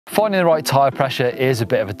Finding the right tyre pressure is a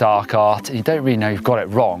bit of a dark art, and you don't really know you've got it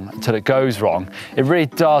wrong until it goes wrong. It really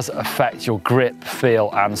does affect your grip, feel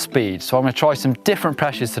and speed. So I'm going to try some different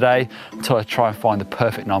pressures today until I try and find the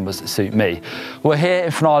perfect numbers that suit me. We're here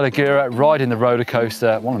in Ligura riding the roller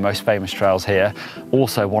coaster, one of the most famous trails here,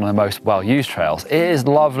 also one of the most well-used trails. It is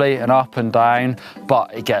lovely and up and down,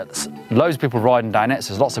 but it gets loads of people riding down it, so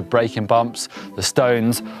there's lots of braking bumps, the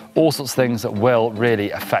stones, all sorts of things that will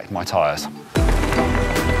really affect my tyres.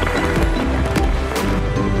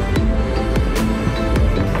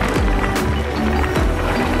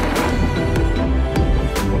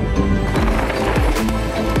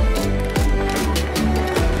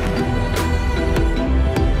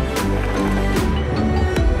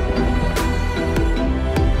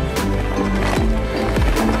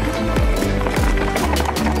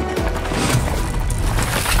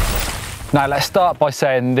 Now let's start by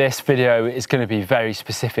saying this video is going to be very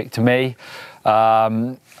specific to me.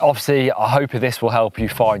 Obviously, I hope this will help you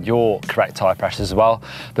find your correct tyre pressures as well.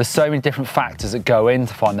 There's so many different factors that go in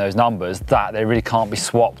to find those numbers that they really can't be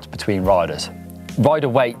swapped between riders. Rider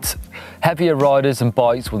weight. Heavier riders and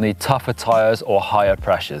bikes will need tougher tyres or higher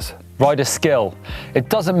pressures. Rider skill. It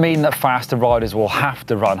doesn't mean that faster riders will have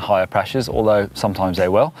to run higher pressures, although sometimes they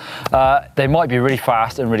will. They might be really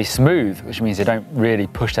fast and really smooth, which means they don't really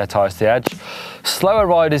push their tyres to the edge. Slower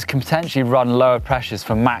riders can potentially run lower pressures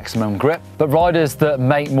for maximum grip, but riders that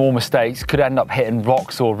make more mistakes could end up hitting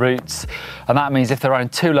rocks or roots, and that means if they're running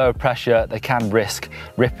too low pressure, they can risk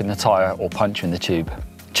ripping the tyre or puncturing the tube.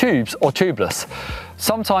 Tubes or tubeless.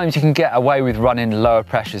 Sometimes you can get away with running lower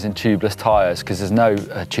pressures in tubeless tyres because there's no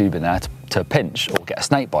tube in there to pinch or get a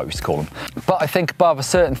snake bite, we used to call them. But I think above a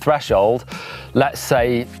certain threshold, let's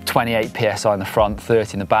say 28 psi in the front,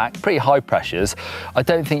 30 in the back, pretty high pressures, I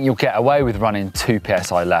don't think you'll get away with running 2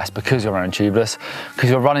 psi less because you're running tubeless, because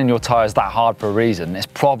you're running your tyres that hard for a reason. It's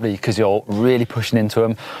probably because you're really pushing into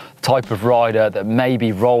them, the type of rider that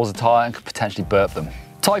maybe rolls a tyre and could potentially burp them.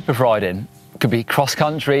 Type of riding. Could be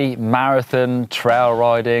cross-country, marathon, trail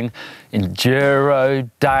riding, enduro,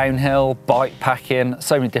 downhill, bike packing,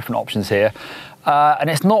 so many different options here. And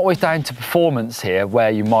it's not always down to performance here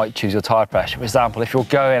where you might choose your tyre pressure. For example, if you're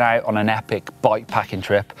going out on an epic bike packing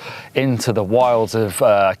trip into the wilds of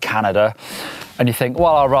Canada and you think,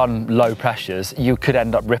 well, I'll run low pressures, you could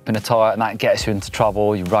end up ripping a tyre and that gets you into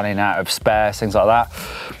trouble, you're running out of spares, things like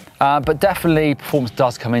that. But definitely performance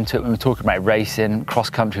does come into it when we're talking about racing.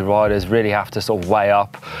 Cross-country riders really have to sort of weigh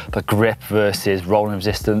up the grip versus rolling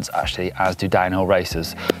resistance, actually, as do downhill racers.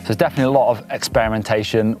 So there's definitely a lot of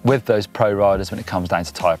experimentation with those pro riders when it comes down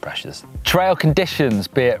to tyre pressures. Trail conditions,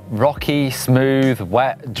 be it rocky, smooth,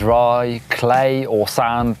 wet, dry, clay or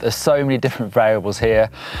sand, there's so many different variables here.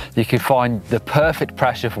 You can find the perfect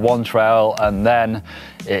pressure for one trail and then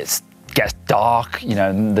it gets dark, you know,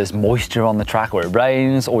 and there's moisture on the track, or it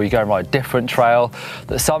rains, or you go and ride a different trail,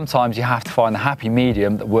 that sometimes you have to find the happy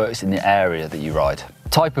medium that works in the area that you ride.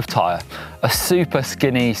 Type of tyre. A super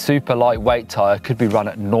skinny, super lightweight tyre could be run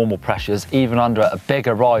at normal pressures, even under a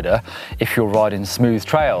bigger rider if you're riding smooth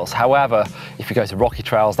trails. However, if you go to rocky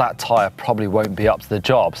trails, that tyre probably won't be up to the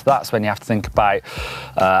job. So that's when you have to think about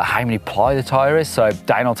how many ply the tyre is. So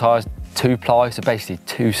downhill tyres, 2 ply, so basically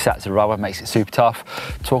 2 sets of rubber, makes it super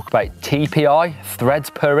tough. Talk about TPI, threads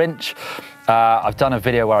per inch. I've done a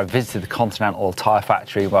video where I visited the Continental tyre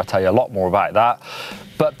factory where I'll tell you a lot more about that.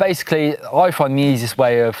 But basically, I find the easiest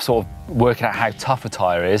way of sort of working out how tough a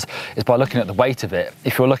tyre is by looking at the weight of it.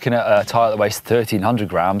 If you're looking at a tyre that weighs 1,300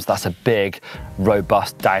 grams, that's a big,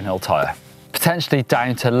 robust downhill tyre. Potentially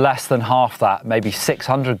down to less than half that, maybe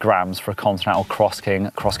 600 grams for a Continental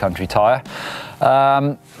cross-country tyre.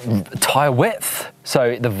 Tyre width,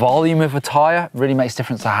 so the volume of a tyre really makes a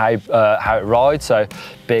difference to how it rides. So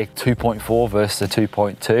big 2.4 versus a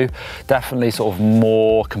 2.2, definitely sort of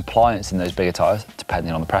more compliance in those bigger tyres,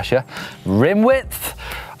 depending on the pressure. Rim width.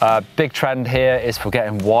 Big trend here is for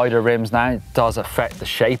getting wider rims now. It does affect the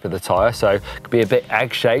shape of the tyre, so it could be a bit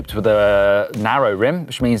egg-shaped with a narrow rim,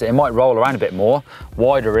 which means that it might roll around a bit more.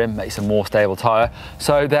 Wider rim makes a more stable tyre.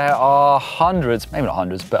 So there are hundreds, maybe not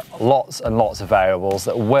hundreds, but lots and lots of variables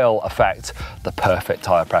that will affect the perfect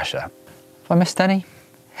tyre pressure. Have I missed any?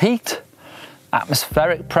 Heat,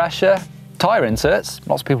 atmospheric pressure, tyre inserts,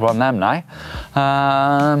 lots of people run them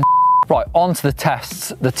now. Right, on to the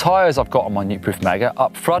tests. The tyres I've got on my Nukeproof Mega.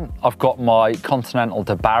 Up front, I've got my Continental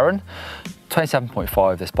de Baron,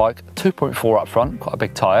 27.5 this bike, 2.4 up front, quite a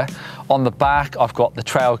big tyre. On the back, I've got the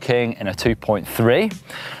Trail King in a 2.3.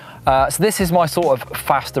 So this is my sort of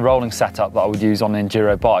faster rolling setup that I would use on an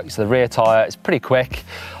enduro bike. So the rear tyre is pretty quick.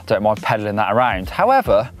 I don't mind pedaling that around.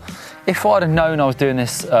 However, If I'd have known I was doing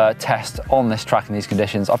this test on this track in these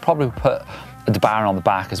conditions, I'd probably put a DeBarron on the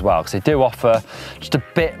back as well, because they do offer just a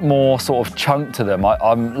bit more sort of chunk to them.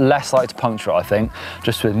 I'm less likely to puncture it, I think,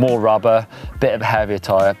 just with more rubber, a bit of a heavier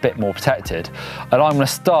tyre, a bit more protected. And I'm going to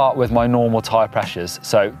start with my normal tyre pressures.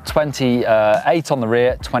 So 28 on the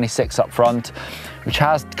rear, 26 up front, which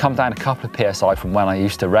has come down a couple of PSI from when I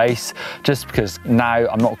used to race, just because now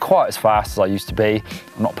I'm not quite as fast as I used to be.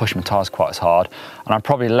 I'm not pushing my tyres quite as hard, and I'm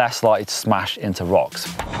probably less likely to smash into rocks.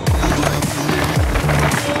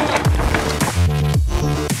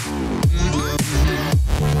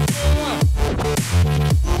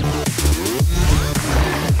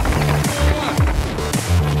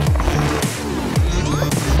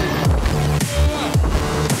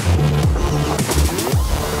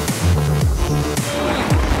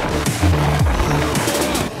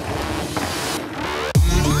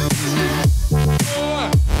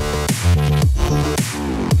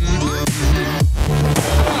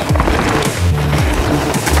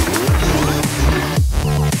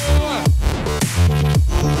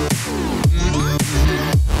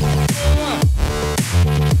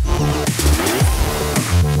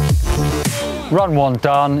 Run one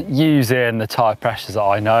done using the tyre pressures that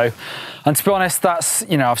I know, and to be honest, that's,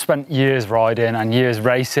 you know, I've spent years riding and years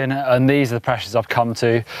racing, and these are the pressures I've come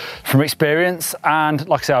to from experience. And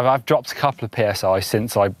like I said, I've dropped a couple of PSI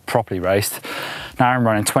since I properly raced. Now I'm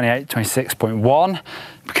running 28, 26.1.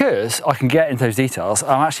 Because I can get into those details,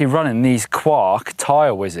 I'm actually running these Quark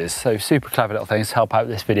tyre whizzes, so super clever little things to help out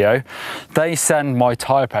this video. They send my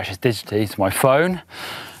tyre pressures digitally to my phone.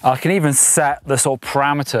 I can even set the sort of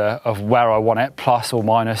parameter of where I want it, plus or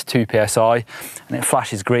minus 2 PSI, and it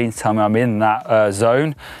flashes green to tell me I'm in that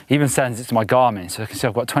zone. It even sends it to my Garmin, so you can see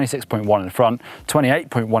I've got 26.1 in the front,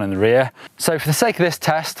 28.1 in the rear. So for the sake of this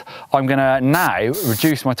test, I'm gonna now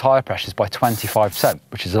reduce my tyre pressures by 25%,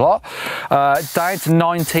 which is a lot, down to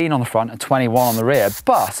 19 on the front and 21 on the rear.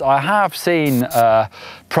 But I have seen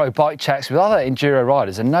pro bike checks with other enduro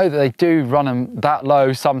riders and know that they do run them that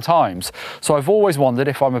low sometimes. So I've always wondered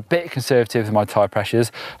if I'm a bit conservative with my tyre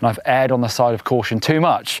pressures and I've erred on the side of caution too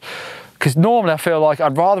much. Because normally I feel like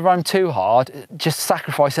I'd rather run too hard, just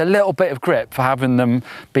sacrifice a little bit of grip for having them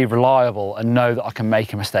be reliable and know that I can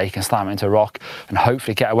make a mistake and slam it into a rock and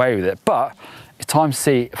hopefully get away with it. But it's time to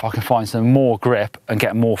see if I can find some more grip and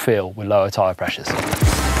get more feel with lower tyre pressures.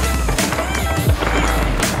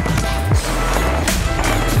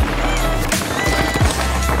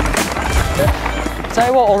 Tell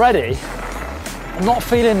you what, already, I'm not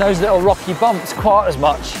feeling those little rocky bumps quite as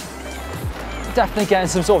much. Definitely getting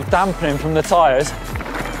some sort of dampening from the tyres.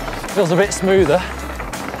 Feels a bit smoother.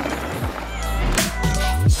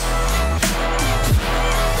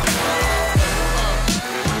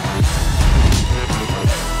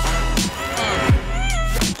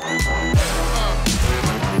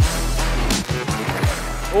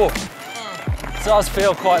 Oh, it does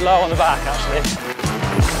feel quite low on the back actually.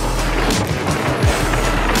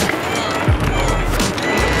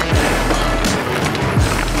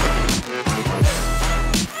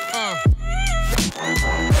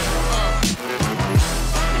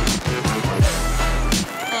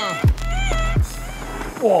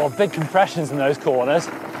 Oh, big compressions in those corners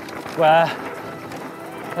where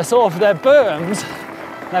they're berms,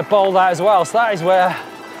 they're bowled out as well. So that is where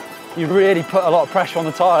you really put a lot of pressure on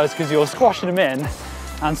the tyres because you're squashing them in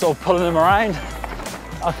and sort of pulling them around.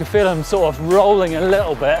 I can feel them sort of rolling a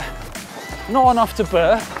little bit. Not enough to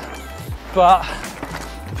burp, but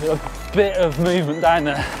a bit of movement down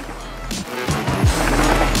there.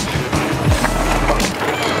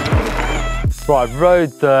 Right, I've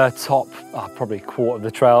rode the top, probably a quarter of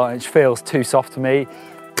the trail, and it feels too soft to me.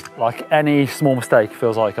 Like any small mistake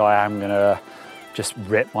feels like I am gonna just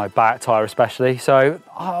rip my back tyre especially. So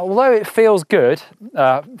although it feels good,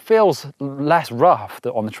 feels less rough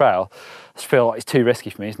on the trail, I just feel like it's too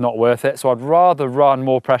risky for me, it's not worth it. So I'd rather run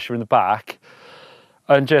more pressure in the back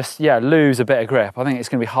and just, yeah, lose a bit of grip. I think it's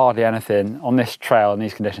gonna be hardly anything on this trail in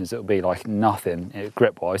these conditions. It'll be like nothing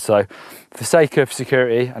grip wise. So for the sake of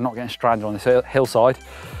security and not getting stranded on this hillside,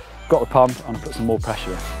 got the pump and I'll put some more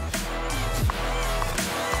pressure in.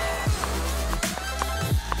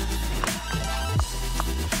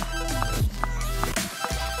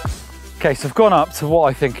 Okay, so I've gone up to what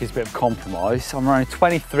I think is a bit of compromise. I'm running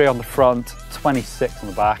 23 on the front, 26 on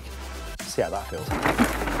the back. See how that feels.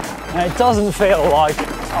 And it doesn't feel like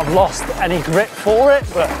I've lost any grip for it,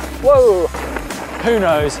 but whoa, who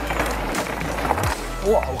knows?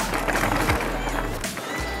 Whoa.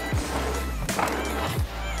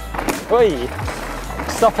 Oi.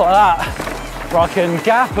 Stuff like that, where I can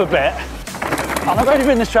gap a bit And I've only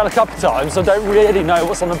been this trail a couple of times, so I don't really know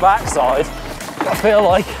what's on the backside. But I feel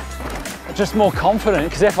like I'm just more confident,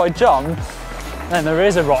 because if I jump, then there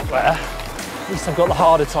is a rock there. At least I've got the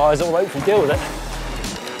harder tyres that will hopefully deal with it.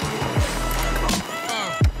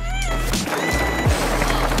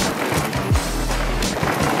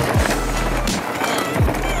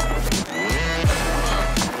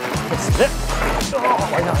 This is it. Oh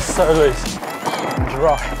my God, it's so loose and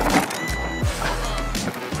dry.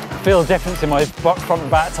 I feel the difference in my front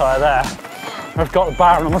and back tyre there. I've got the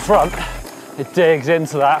barrel on the front, it digs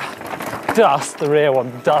into that dust, the rear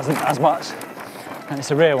one doesn't as much. And it's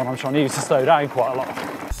the rear one I'm trying to use to slow down quite a lot.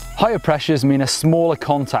 Higher pressures mean a smaller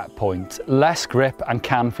contact point, less grip and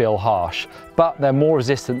can feel harsh, but they're more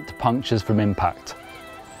resistant to punctures from impact.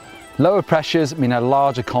 Lower pressures mean a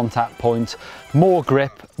larger contact point, more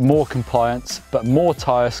grip, more compliance, but more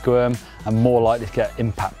tyre squirm and more likely to get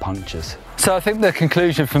impact punctures. So I think the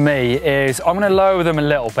conclusion for me is I'm going to lower them a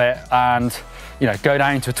little bit and go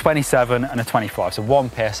down to a 27 and a 25, so 1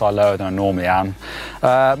 psi lower than I normally am.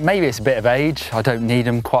 Maybe it's a bit of age, I don't need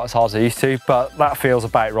them quite as hard as I used to, but that feels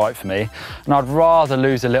about right for me. And I'd rather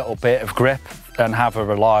lose a little bit of grip and have a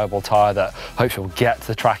reliable tyre that hopefully will get to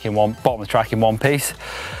the track in bottom of the track in one piece.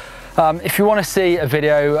 If you want to see a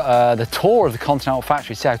video, the tour of the Continental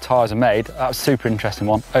factory, see how tyres are made, that was a super interesting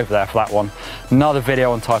one over there for that one. Another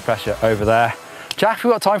video on tyre pressure over there. Jack,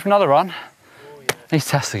 we've got time for another run. Oh, yeah. Need to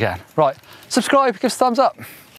test again. Right, subscribe, give us a thumbs up.